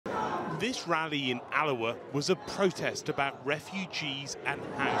This rally in Alloa was a protest about refugees and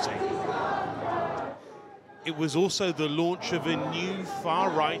housing. It was also the launch of a new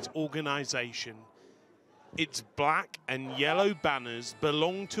far-right organisation. Its black and yellow banners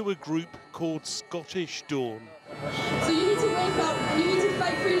belong to a group called Scottish Dawn. So you need to wake up and you need to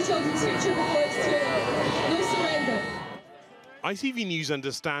fight for your children's future before it's too late. No surrender. ITV News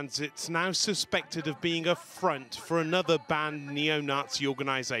understands it's now suspected of being a front for another banned neo-Nazi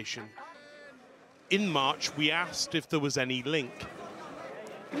organisation. In March, we asked if there was any link.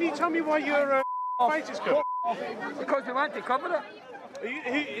 Can you tell me why your fight is covered? Because they want to cover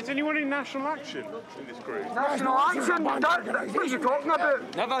it. Is anyone in National Action in this group? National Action? What are you talking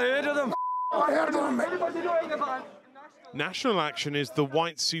about? Never heard of them. I heard of them. Anybody know anything about National Action is the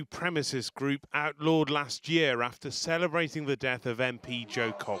white supremacist group outlawed last year after celebrating the death of MP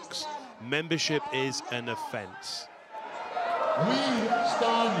Joe Cox. Membership is an offence. We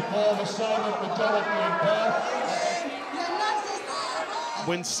stand for the silent majority in Perth.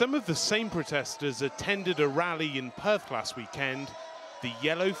 When some of the same protesters attended a rally in Perth last weekend, the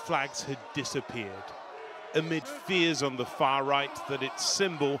yellow flags had disappeared, amid fears on the far right that its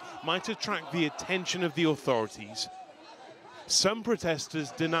symbol might attract the attention of the authorities. Some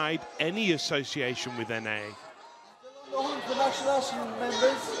protesters denied any association with NA. Still on the hunt for National Action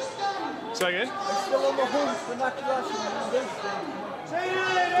members. Say again? I'm still on the hunt for National Action members.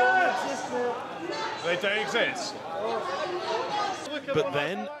 They don't exist. But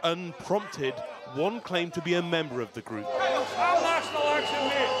then, unprompted, one claimed to be a member of the group. I'm National Action,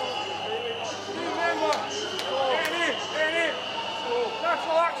 mate. New member.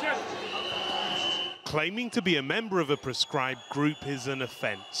 National Action. Claiming to be a member of a prescribed group is an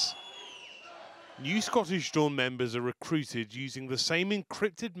offence. New Scottish Dawn members are recruited using the same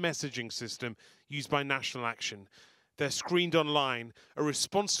encrypted messaging system used by National Action. They're screened online. A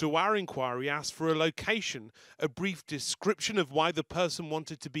response to our inquiry asked for a location, a brief description of why the person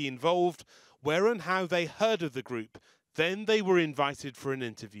wanted to be involved, where and how they heard of the group. Then they were invited for an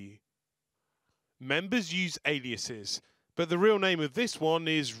interview. Members use aliases, but the real name of this one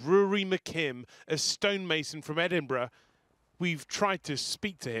is Rory McKim, a stonemason from Edinburgh. We've tried to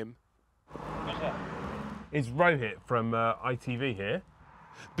speak to him. It's Rohit from ITV here.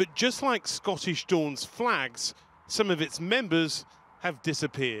 But just like Scottish Dawn's flags, some of its members have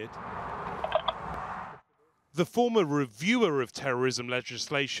disappeared. The former reviewer of terrorism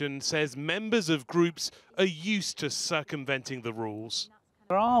legislation says members of groups are used to circumventing the rules.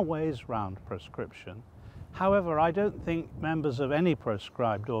 There are ways round proscription. However, I don't think members of any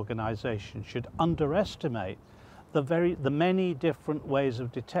proscribed organisation should underestimate the many different ways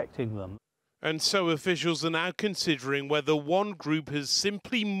of detecting them. And so officials are now considering whether one group has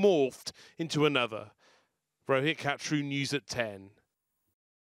simply morphed into another. Rohit Khatru, News at 10.